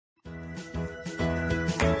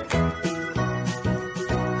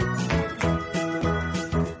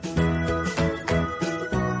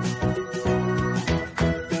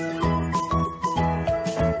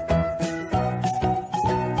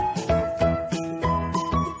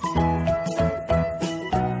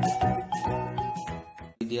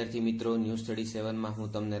વિદ્યાર્થી મિત્રો, new study 7 માં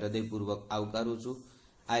હું તમને હૃદયપૂર્વક આવકારું છું।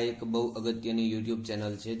 આ એક બહુ અગત્યની યુટ્યુબ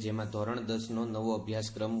ચેનલ છે જેમાં ધોરણ 10 નો નવો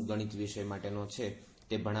અભ્યાસક્રમ ગણિત વિષય માટેનો છે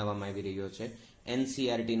તે ભણાવવામાં આવી રહ્યો છે।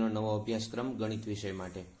 NCERT નો નવો અભ્યાસક્રમ ગણિત વિષય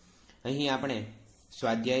માટે। અહીં આપણે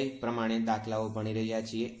સ્વાધ્યાય પ્રમાણે દાખલાઓ ભણી રહ્યા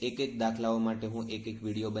છીએ। એક એક દાખલાઓ માટે હું એક એક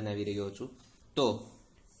વિડિયો બનાવી રહ્યો છું। તો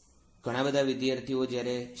ઘણા બધા વિદ્યાર્થીઓ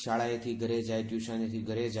જ્યારે શાળાએથી ઘરે જાય, ટ્યુશનેથી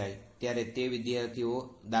ઘરે જાય ત્યારે તે વિદ્યાર્થીઓ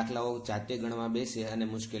દાખલાઓ જાતે ગણવા બેસે અને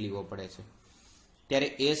મુશ્કેલીઓ પડે છે। ત્યારે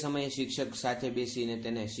એ સમયે શિક્ષક સાથે બેસીને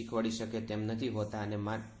તેને શીખવાડી શકે તેમ નથી હોતા અને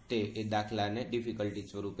માટે એ દાખલાને ડિફિકલ્ટી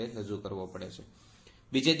સ્વરૂપે રજૂ કરવો પડે છે।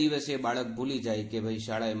 બીજે દિવસે બાળક ભૂલી જાય કે ભાઈ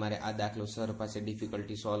શાળાએ મારે આ દાખલો સર પાસે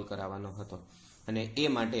ડિફિકલ્ટી સોલ્વ કરાવવાનો હતો અને એ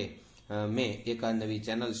માટે મેં એક આ નવી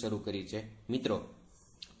ચેનલ શરૂ કરી છે। મિત્રો,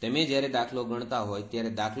 તમે જ્યારે દાખલો ગણતા હોય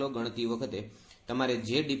ત્યારે દાખલો ગણતી વખતે તમારે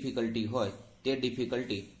જે ડિફિકલ્ટી હોય તે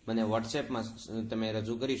ડિફિકલ્ટી મને વોટ્સએપમાં તમે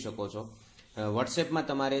રજૂ કરી શકો છો। વોટ્સએપમાં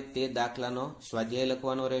તમારે તે દાખલાનો સ્વાધ્યાય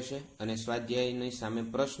લખવાનો રહેશે અને સ્વાધ્યાયની સામે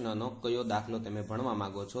પ્રશ્નનો કયો દાખલો તમે ભણવા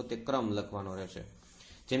માંગો છો તે ક્રમ લખવાનો રહેશે।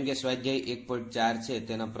 જેમ કે સ્વાધ્યાય 1.4 છે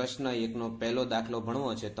તેના પ્રશ્ન 1 નો પહેલો દાખલો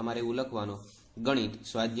ભણવો છે, તમારે એવું લખવાનું ગણિત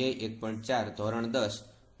સ્વાધ્યાય 1.4 ધોરણ 10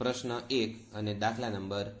 પ્રશ્ન 1 અને દાખલા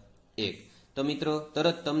નંબર 1। તો મિત્રો,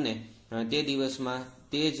 તરત તમને તે દિવસમાં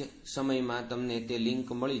તે જ સમયમાં તમને તે લિંક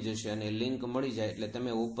મળી જશે અને લિંક મળી જાય એટલે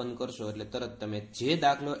તમે ઓપન કરશો એટલે તરત તમે જે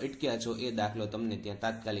દાખલો અટક્યા છો એ દાખલો તમને ત્યાં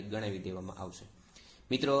તાત્કાલિક ગણાવી દેવામાં આવશે।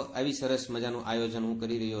 મિત્રો, આવી સરસ મજાનું આયોજન હું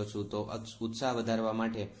કરી રહ્યો છું, તો ઉત્સાહ વધારવા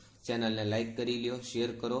માટે ચેનલને લાઇક કરી લ્યો, શેર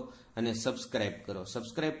કરો અને સબસ્ક્રાઇબ કરો।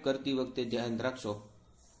 સબસ્ક્રાઇબ કરતી વખતે ધ્યાન રાખશો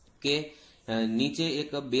કે નીચે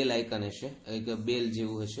એક બેલ આઇકન હશે, એક બેલ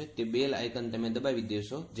જેવું હશે, તે બેલ આઇકન તમે દબાવી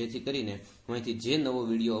દેશો જેથી કરીને હું અહીંથી જે નવો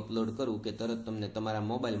વિડીયો અપલોડ કરું કે તરત તમને તમારા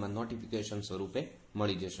મોબાઈલમાં નોટિફિકેશન સ્વરૂપે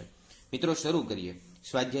મળી જશે। મિત્રો, શરૂ કરીએ।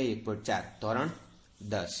 સ્વાધ્યાય 1.4 ધોરણ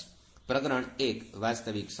 10 પ્રકરણ 1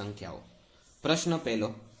 વાસ્તવિક સંખ્યાઓ। પ્રશ્ન પહેલો,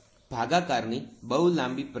 ભાગાકારની બહુ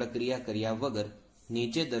લાંબી પ્રક્રિયા કર્યા વગર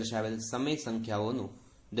નીચે દર્શાવેલ સમય સંખ્યાઓનું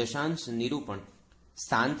દશાંશ નિરૂપણ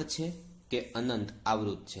શાંત છે કે અનંત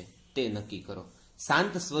આવૃત છે તે નક્કી કરો।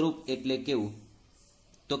 શાંત સ્વરૂપ એટલે કેવું?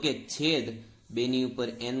 તો કે છેદ 2 ની ઉપર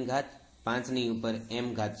n ઘાત 5 ની ઉપર m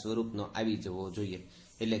ઘાત સ્વરૂપનો આવી જવો જોઈએ।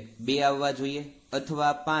 એટલે 2 આવવા જોઈએ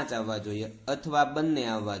અથવા 5 આવવા જોઈએ અથવા બંને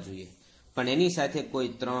આવવા જોઈએ, પણ એની સાથે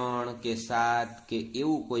કોઈ 3 કે 7 કે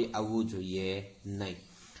એવું કોઈ આવવું જોઈએ નહીં।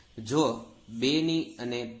 જો 2 ની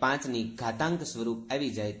અને 5 ની ઘાતાંક સ્વરૂપ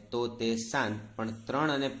આવી જાય તો તે શાંત, પણ 3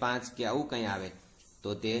 અને 5 કે આવું કંઈ આવે તો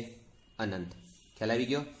તે અનંત। ખ્યાલ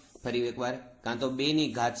આવી ગયો? ફરી એકવાર, કાં તો 2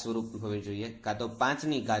 ની ઘાત સ્વરૂપ હોવી જોઈએ, કાં તો 5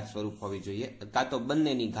 ની ઘાત સ્વરૂપ હોવી જોઈએ, કાં તો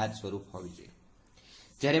બંનેની ઘાત સ્વરૂપ હોવી જોઈએ।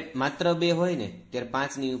 જ્યારે માત્ર 2 હોય ને ત્યારે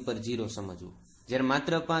 5 ની ઉપર 0 સમજવું, જ્યારે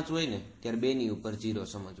માત્ર 5 હોય ને ત્યારે 2 ની ઉપર 0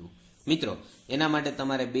 સમજવું। મિત્રો, એના માટે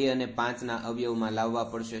તમારે 2 અને 5 ના અવયવમાં લાવવા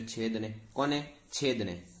પડશે છેદને। કોને?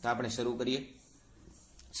 છેદને। તો આપણે શરૂ કરીએ।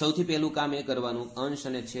 સૌથી પહેલું કામ એ કરવાનું, અંશ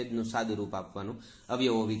અને છેદનું સાદુરૂપ આપવાનું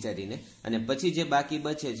અવયવો વિચારીને, અને પછી જે બાકી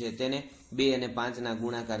બચે છે તેને 2 અને 5 ના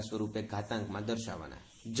ગુણાકાર સ્વરૂપે ઘાતાંકમાં દર્શાવવાના।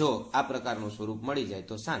 જો આ પ્રકારનું સ્વરૂપ મળી જાય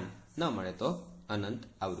તો શાંત, ન મળે તો અનંત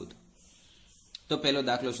આવૃત। તો પહેલો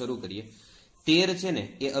દાખલો શરૂ કરીએ। 13 છે ને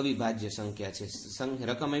એ અવિભાજ્ય સંખ્યા છે।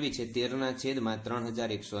 રકમ એવી છે 13 ના છેદમાં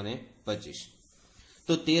 3125।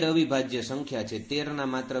 તો 13 અવિભાજ્ય સંખ્યા છે, 13 ના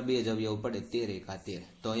માત્ર 2 જ અવયવ પડે, 13 એકા 13,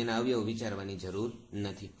 તો એના અવયવ વિચારવાની જરૂર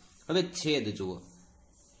નથી। હવે છેદ જુઓ,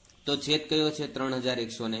 તો છેદ કયો છે?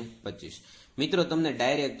 3125। મિત્રો, તમને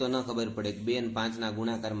ડાયરેક્ટ તો ન ખબર પડે કે 2 અને 5 ના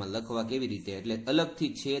ગુણાકારમાં લખવા કેવી રીતે, એટલે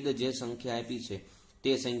અલગથી છેદ જે સંખ્યા આપી છે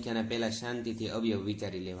તે સંખ્યાના પહેલા શાંતિથી અવયવ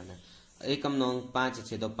વિચારી લેવાના। એકમનો અંક 5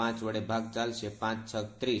 છે તો 5 વડે ભાગ ચાલશે, 5 6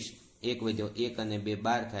 30, 1 વધ્યો 1 અને 2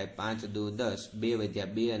 12 થાય, 5 2 10, 2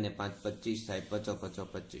 વધ્યા 2 અને 5 25 થાય, 5 5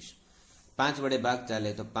 25। 5 વડે ભાગ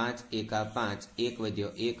ચાલે તો 5 એકા 5, 1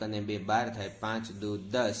 વધ્યો 1 અને 2 12 થાય, 5 2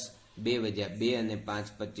 10, 2 વધ્યા 2 અને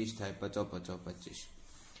 5 25 થાય, 5 5 25।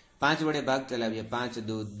 5 વડે ભાગ ચલાવીએ, 5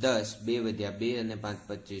 2 10, 2 વધ્યા 2 અને 5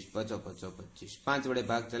 25, 5 5 25। 5 વડે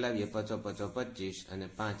ભાગ ચલાવીએ, 5 5 25 અને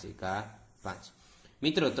 5 એકા 5।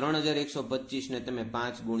 મિત્રો, 3125 ને તમે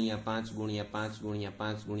 5 ગુણ્યા 5 ગુણ્યા 5 ગુણ્યા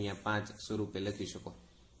 5 ગુણ્યા 5 સ્વરૂપે લખી શકો।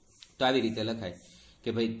 તો આવી રીતે લખાય કે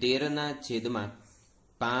ભાઈ 13 ના છેદમાં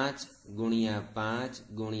 5 ગુણ્યા 5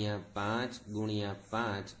 ગુણ્યા 5 ગુણ્યા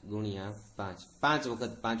 5 ગુણ્યા 5, 5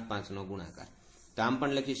 વખત 5 5 નો ગુણાકાર। તો આમ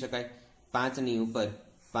પણ લખી શકાય 5 ની ઉપર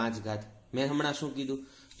 5 ઘાત। મેં હમણાં શું કીધું?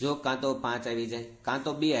 જો કાં તો 5 આવી જાય, કાં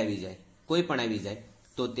તો 2 આવી જાય, કોઈ પણ આવી જાય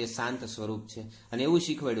તો તે શાંત સ્વરૂપ છે। અને એવું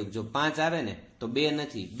શીખવાડ્યું જો 5 આવે ને તો 2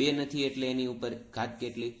 નથી એટલે એની ઉપર ઘાત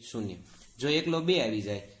કેટલી? 0। જો એકલો 2 આવી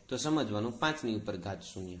જાય તો સમજવાનું 5 ની ઉપર ઘાત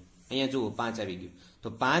 0। અહીંયા જુઓ 5 આવી ગયું, તો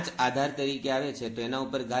 5 આધાર તરીકે આવે છે તો એના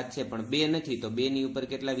ઉપર ઘાત છે, પણ 2 નથી, તો 2 ની ઉપર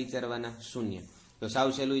કેટલા વિચારવાના? 0. તો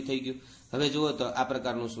સાવ સહેલું થઈ ગયું. હવે જુઓ તો આ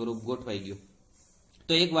પ્રકારનું સ્વરૂપ ગોઠવાઈ ગયું.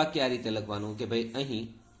 તો એક વાક્ય આ રીતે લખવાનું કે ભાઈ અહીં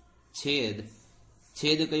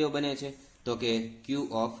છેદ કયો બને છે? તો કે Q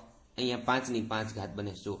ઓફ અહીંયા 5 ની 5 ઘાત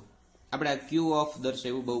બને છે. જુઓ આપણે આ Q ઓફ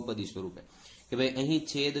દર્શાવ્યું બહુપદી સ્વરૂપે કે ભાઈ અહીં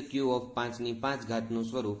છેદ Q ઓફ 5 ની 5 ઘાતનું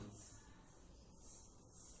સ્વરૂપ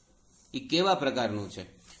એ કેવા પ્રકારનું છે?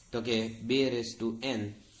 તો કે 2n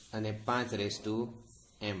અને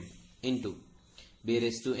 5m ઇન્ટુ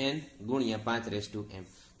 2n ગુણ્યા 5m.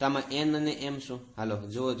 તો આમાં n અને m શું? હાલો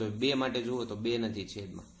જુઓ, 2 માટે જુઓ તો 2 નથી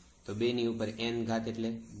છેદમાં, તો 2 ની ઉપર n ઘાત એટલે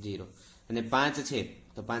 0, અને 5 છે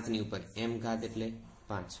તો 5 ની ઉપર m ઘાત એટલે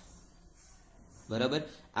 5. બરાબર,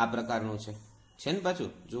 આ પ્રકારનું છે ને.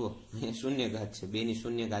 પાછું જુઓ અહીંયા શૂન્ય ઘાત છે, 2 ની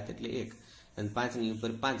શૂન્ય ઘાત એટલે 1, અને 5 ની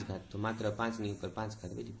ઉપર 5 ઘાત, તો માત્ર 5 ની ઉપર 5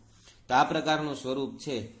 ઘાત વધી. તો આ પ્રકારનું સ્વરૂપ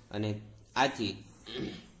છે. અને આથી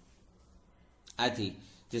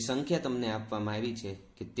જે સંખ્યા તમને આપવામાં આવી છે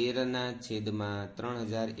કે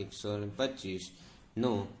 13/3125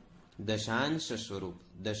 નો દશાંશ સ્વરૂપ,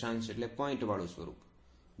 દશાંશ એટલે પોઈન્ટ વાળું સ્વરૂપ,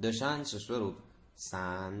 દશાંશ સ્વરૂપ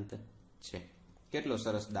શાંત છે. કેટલો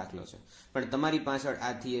સરસ દાખલો છે. પણ તમારી પાછળ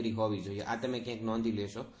આ થિયરી હોવી જોઈએ, આ તમે ક્યાંક નોંધી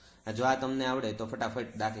લેશો. જો આ તમને આવડે તો ફટાફટ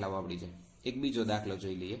દાખલાઓ આવડી જાય. એક બીજો દાખલો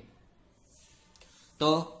જોઈ લઈએ.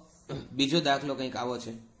 તો બીજો દાખલો કંઈક આવો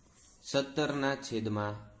છે,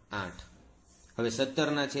 17/8. હવે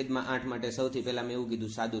 17/8 માટે સૌથી પહેલા મેં એવું કીધું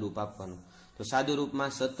સાદું રૂપ આપવાનું. તો સાદું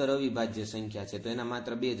રૂપમાં 17 અવિભાજ્ય સંખ્યા છે, તો એના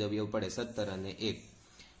માત્ર 2 જ અવયવ પડે, 17 અને 1.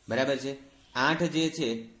 બરાબર છે. 8 જે છે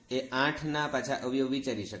એ 8 ના પાછા અવયવ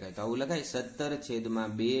વિચારી શકાય. તો આવું લખાય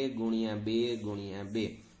 17/2 ગુણ્યા 2 ગુણ્યા 2.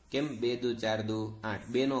 કેમ? 2 દુ 4 દુ 8,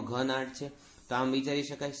 2 નો ઘન 8 છે, તો આમ વિચારી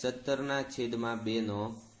શકાય 17/2 નો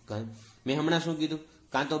ઘન. મેં હમણાં શું કીધું?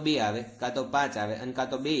 કાં તો 2 આવે, કાં તો 5 આવે, અને કાં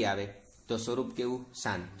તો 2 આવે. તો સ્વરૂપ કેવું?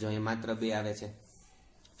 શાંત. જો અહીં માત્ર 2 આવે છે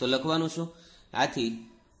તો લખવાનું શું? આથી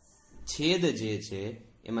છેદ જે છે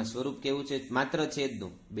એમાં સ્વરૂપ કેવું છે? માત્ર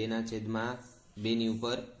છેદનું 2/2 ની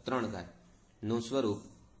ઉપર 3 ઘાત નું સ્વરૂપ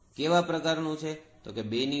કેવા પ્રકારનું છે? તો કે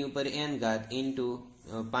 2 ની ઉપર n ઘાત ઇન્ટુ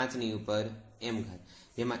 5 ની ઉપર m ઘાત.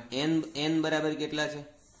 જેમાં n બરાબર કેટલા છે?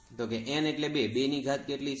 તો કે n એટલે 2 ની ઘાત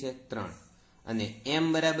કેટલી છે? 3. અને m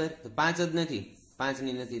બરાબર 5 જ નથી, 5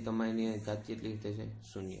 ની નથી, તો એની ઘાત કેટલી થશે?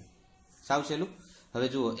 0. સાવ સહેલું. હવે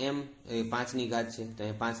જુઓ m 5 ની ઘાત છે, તો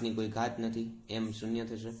 5 ની કોઈ ઘાત નથી, m 0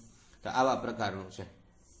 થશે. તો આવા પ્રકારનું છે,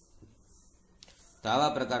 તો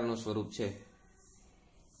આવા પ્રકારનું સ્વરૂપ છે.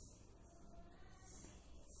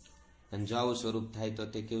 અને જો આવું સ્વરૂપ થાય તો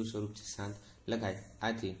તે કેવું સ્વરૂપ છે? શાંત. લખાય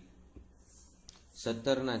આથી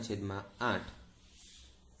 17/8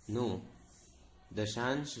 નું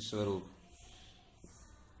દશાંશ સ્વરૂપ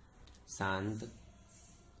શાંત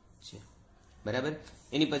છે. બરાબર.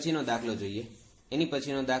 એની પછીનો દાખલો જોઈએ. એની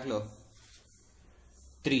પછીનો દાખલો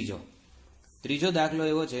ત્રીજો દાખલો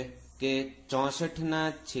એવો છે કે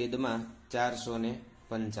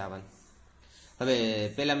 64/455. હવે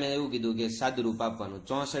પેલા મેં એવું કીધું કે સાદુરૂપ આપવાનું.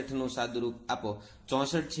 64 નું સાદુરૂપ આપો.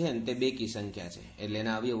 64 છે ને તે બેકી સંખ્યા છે, એટલે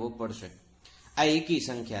એના અવયવો પડશે. આ એકી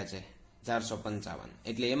સંખ્યા છે 455,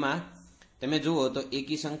 એટલે એમાં તમે જુઓ તો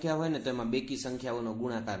એકી સંખ્યા હોય ને તો એમાં બેકી સંખ્યાઓનો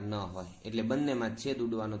ગુણાકાર ન હોય, એટલે બંનેમાં છેદ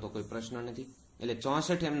ઉડવાનો તો કોઈ પ્રશ્ન નથી. એટલે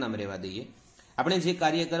 64 એમ નામ રહેવા દઈએ. આપણે જે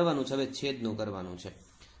કાર્ય કરવાનું છે હવે છેદનું કરવાનું છે.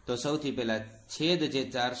 તો સૌથી પહેલા છેદ જે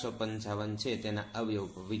 455 છે તેના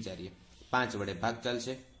અવયવ વિચારીએ. 5 વડે ભાગ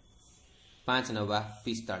ચાલશે, 5 9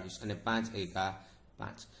 45 અને 5 1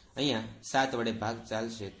 5. અહીંયા 7 વડે ભાગ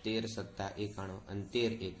ચાલશે, 13 7 91 અને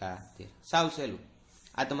 13 1 13. સાવ સહેલું.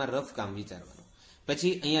 આ તમારે રફ કામ વિચારવાનું.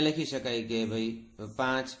 પછી અહીંયા લખી શકાય કે ભાઈ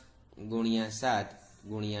 5 ગુણ્યા 7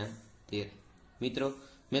 ગુણ્યા 13. મિત્રો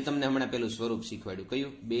મેં તમને હમણાં પેલું સ્વરૂપ શીખવાડ્યું.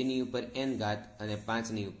 કયું? 2 ની ઉપર n ઘાત અને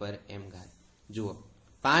 5 ની ઉપર m ઘાત. જુઓ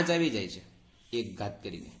 5 આવી જાય છે 1 ઘાત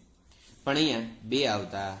કરીને, પણ અહીંયા 2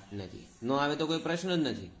 આવતા નથી. નો આવે તો કોઈ પ્રશ્ન જ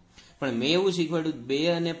નથી. પણ મેં એવું શીખવાડ્યું 2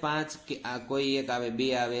 અને 5 કે આ કોઈ એક આવે,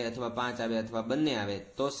 2 આવે અથવા 5 આવે અથવા બંને આવે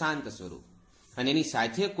તો શાંત સ્વરૂપ, અને એની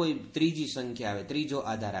સાથે કોઈ ત્રીજી સંખ્યા આવે, ત્રીજો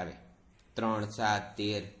આધાર આવે 3 7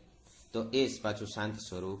 13, તો એ પાછું શાંત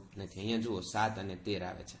સ્વરૂપ નથી. અહીંયા જુઓ 7 અને 13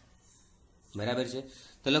 આવે છે. બરાબર છે.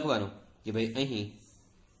 તો લખવાનું કે ભાઈ અહીં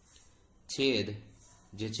છેદ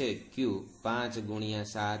જે છે Q 5 ગુણ્યા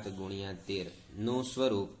 7 ગુણ્યા 13 નું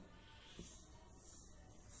સ્વરૂપ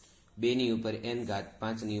 2 ની ઉપર n ઘાત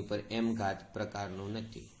 5 ની ઉપર m ઘાત પ્રકારનું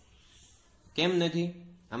નથી. કેમ નથી?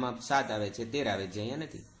 આમાં 7 આવે છે, 13 આવે છે, અહીંયા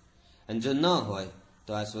નથી. અને જો ન હોય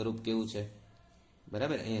તો આ સ્વરૂપ કેવું છે?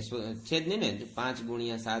 બરાબર. અહીંયા છેદ નહીં ને, 5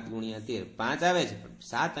 ગુણ્યા 7 ગુણ્યા 13 5 આવે છે, પણ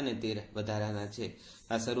 7 અને 13 વધારાના છે.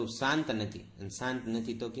 આ સ્વરૂપ શાંત નથી, અને શાંત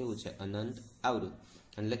નથી તો કેવું છે? અનંત આવૃત.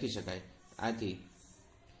 અને લખી શકાય. આથી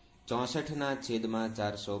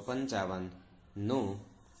 64/455 નું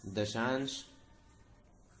દશાંશ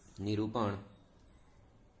નિરૂપણ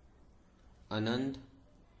અનંત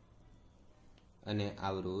અને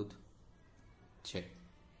આવૃત છે.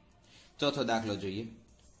 ચોથો દાખલો જોઈએ.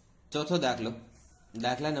 ચોથો દાખલો,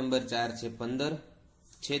 દાખલા નંબર 4 છે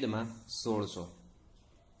 15/1600.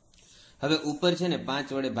 હવે ઉપર છે ને 5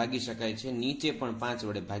 વડે ભાગી શકાય છે, નીચે પણ 5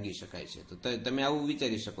 વડે ભાગી શકાય છે. તો તમે આવું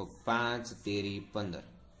વિચારી શકો 5 તેરી 15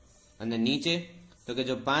 અને નીચે તો કે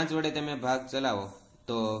જો 5 વડે તમે ભાગ ચલાવો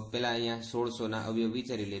તો પેલા અહીંયા 1600 ના અવયવ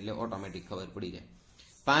વિચારી લે એટલે ઓટોમેટિક ખબર પડી જાય.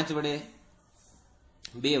 5 વડે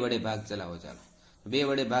 2 વડે ભાગ ચલાવો. ચાલો 2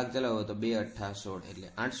 વડે ભાગ ચલાવો તો 2 8 16 એટલે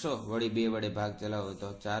 800, વળી 2 વડે ભાગ ચલાવો તો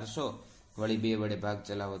 400, વળી 2 વડે ભાગ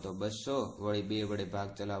ચલાવો તો 200, વળી 2 વડે ભાગ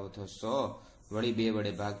ચલાવો તો 100, વળી 2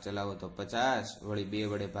 વડે ભાગ ચલાવો તો 50, વળી 2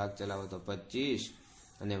 વડે ભાગ ચલાવો તો 25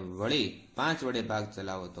 અને વળી 5 વડે ભાગ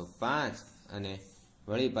ચલાવો તો 5 અને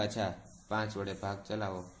વળી પાછા 5 વડે ભાગ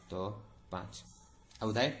ચલાવો તો 5.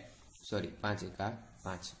 આવું થાય. સોરી, 5 એકા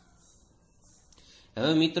 5.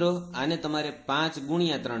 હવે મિત્રો આને તમારે 5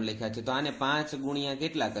 ગુણ્યા 3 લખ્યા છે તો આને 5 ગુણ્યા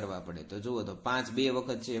કેટલા કરવા પડે? તો જુઓ તો 5 2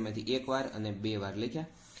 વખત છે, એમાંથી 1 વાર અને 2 વાર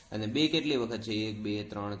લખ્યા. અને 2 કેટલી વખત છે? 1 2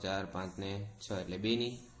 3 4 5 ને 6 એટલે 2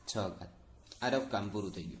 ની 6 ઘાત. આ રફ કામ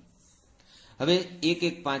પૂરું થઈ ગયું. હવે 1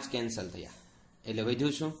 1 5 કેન્સલ થયા એટલે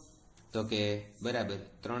વધ્યું શું? તો કે બરાબર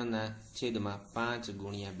 3/5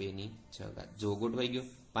 ગુણ્યા 2 ની 6 ઘાત. જો ગોઠવાઈ ગયું.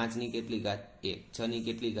 5 ની કેટલી ઘાત? 1. 6 ની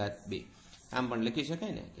કેટલી ઘાત? 2. આમ પણ લખી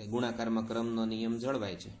શકાય ને કે ગુણાકારમાં ક્રમનો નિયમ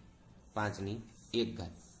જળવાય છે. 5 ની 1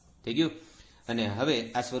 ઘાત થઈ ગયું. અને હવે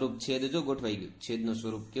આ સ્વરૂપ છેદ જો ગોઠવાઈ ગયું. છેદનું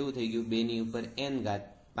સ્વરૂપ કેવું થઈ ગયું? 2 ની ઉપર n ઘાત,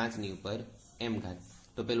 5 ની ઉપર m ઘાત.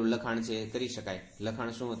 તો પેલું લખાણ છે કરી શકાય.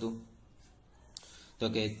 લખાણ શું હતું? તો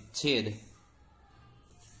કે છેદ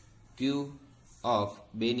q ઓફ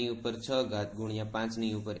 2 ની ઉપર 6 ઘાત ગુણ્યા 5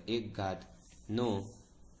 ની ઉપર 1 ઘાત નું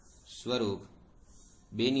સ્વરૂપ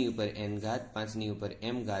 2 ની ઉપર n ઘાત, 5 ની ઉપર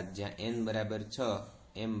m ઘાત, જ્યાં n બરાબર 6,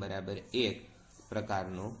 m બરાબર 1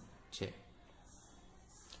 પ્રકારનું છે.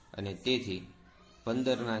 અને તેથી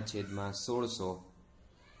 15/1600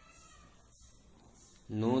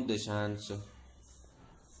 નું દશાંશ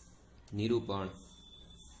નિરૂપણ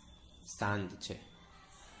શાંત છે.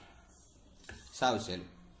 સાવ સહેલું.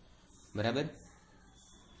 બરાબર.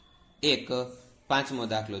 એક 5મો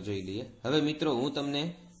દાખલો જોઈ લઈએ. હવે મિત્રો હું તમને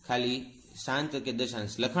ખાલી શાંત કે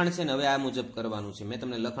દશાંશ લખાણ છે ને હવે આ મુજબ કરવાનું છે. મેં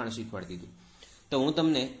તમને લખાણ શીખવાડી દીધું તો હું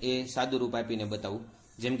તમને એ સાદું રૂપ આપીને બતાવું.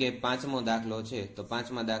 જેમ કે 5મો દાખલો છે તો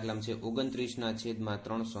 5મા દાખલામાં છે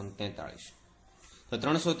 29/343. તો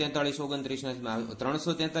 343 29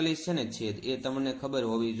 343 છે ને છેદ એ તમને ખબર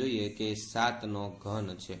હોવી જોઈએ કે 7 નો ઘન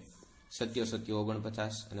છે. 7 7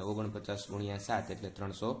 49 અને 49 ગુણ્યા 7 એટલે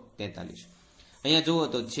 343. અહીંયા જુઓ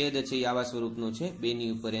તો છેદ છે એ આવા સ્વરૂપનું છે. 2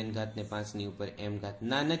 ની ઉપર n ઘાત ને 5 ની ઉપર m ઘાત.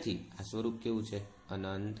 ના નથી, આ સ્વરૂપ કેવું છે?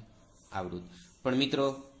 અનંત આવૃત. પણ મિત્રો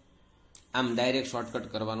આમ ડાયરેક્ટ શોર્ટકટ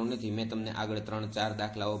કરવાનું નથી. મેં તમને આગળ 3-4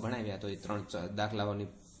 દાખલાઓ ભણાવ્યા તો એ 3 દાખલાઓની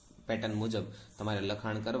પેટર્ન મુજબ તમારે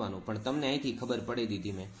લખાણ કરવાનું. પણ તમને અહીંથી ખબર પડી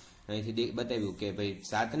દીધી. મેં અહીંથી બતાવ્યું કે ભાઈ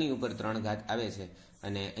 7 ની ઉપર 3 ઘાત આવે છે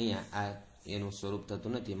અને અહીંયા આ એનું સ્વરૂપ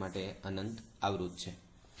થતું નથી, માટે અનંત આવૃત છે.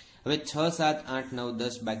 હવે 6 7 8 9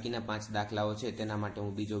 10 બાકીના 5 દાખલાઓ છે તેના માટે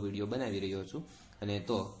હું બીજો વિડીયો બનાવી રહ્યો છું અને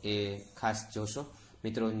તો એ ખાસ જોશો.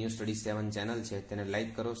 મિત્રો, NEWSTUDY7 ચેનલ છે તેને લાઈક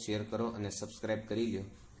કરો, શેર કરો અને સબસ્ક્રાઇબ કરી લ્યો,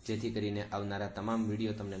 જેથી કરીને આવનારા તમામ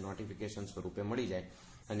વિડીયો તમને નોટિફિકેશન સ્વરૂપે મળી જાય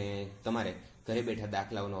અને તમારે ઘરે બેઠા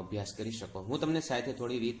દાખલાઓનો અભ્યાસ કરી શકો. હું તમને સાથે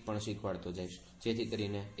થોડી રીત પણ શીખવાડતો જઈશ, જેથી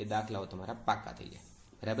કરીને એ દાખલાઓ તમારા પાક્કા થઈ જાય.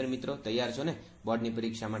 બરાબર મિત્રો, તૈયાર છો ને? બોર્ડની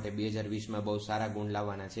પરીક્ષા માટે 2020માં બહુ સારા ગુણ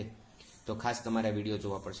લાવવાના છે તો ખાસ તમારે વિડીયો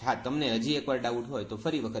જોવા પડશે. હા, તમને હજી એકવાર ડાઉટ હોય તો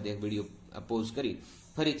ફરી વખત એક વિડીયો પોઝ કરી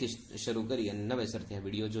ફરીથી શરૂ કરી અને નવેસરથી આ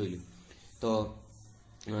વિડીયો જોઈ લો. તો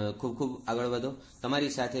ખૂબ ખૂબ આગળ વધો.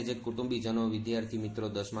 તમારી સાથે જે કુટુંબીજનો, વિદ્યાર્થી મિત્રો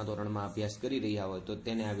 10મા ધોરણમાં અભ્યાસ કરી રહ્યા હોય તો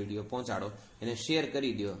તેને આ વિડીયો પહોંચાડો, એને શેર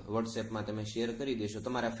કરી દો. વોટ્સએપમાં તમે શેર કરી દેશો,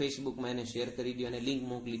 તમારા ફેસબુકમાં એને શેર કરી દો અને લિંક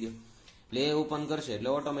મોકલી દો. એટલે એ ઓપન કરશે એટલે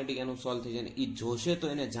ઓટોમેટિક એનું સોલ્વ થઈ જાય. એ જોશે તો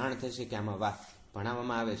એને જાણ થશે કે આમાં વાહ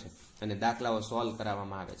ભણાવવામાં આવે છે અને દાખલાઓ સોલ્વ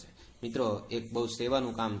કરાવવામાં આવે છે. મિત્રો, એક બહુ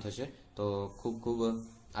સેવાનું કામ થશે. તો ખૂબ ખૂબ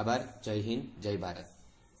આભાર. જય હિન્દ, જય ભારત.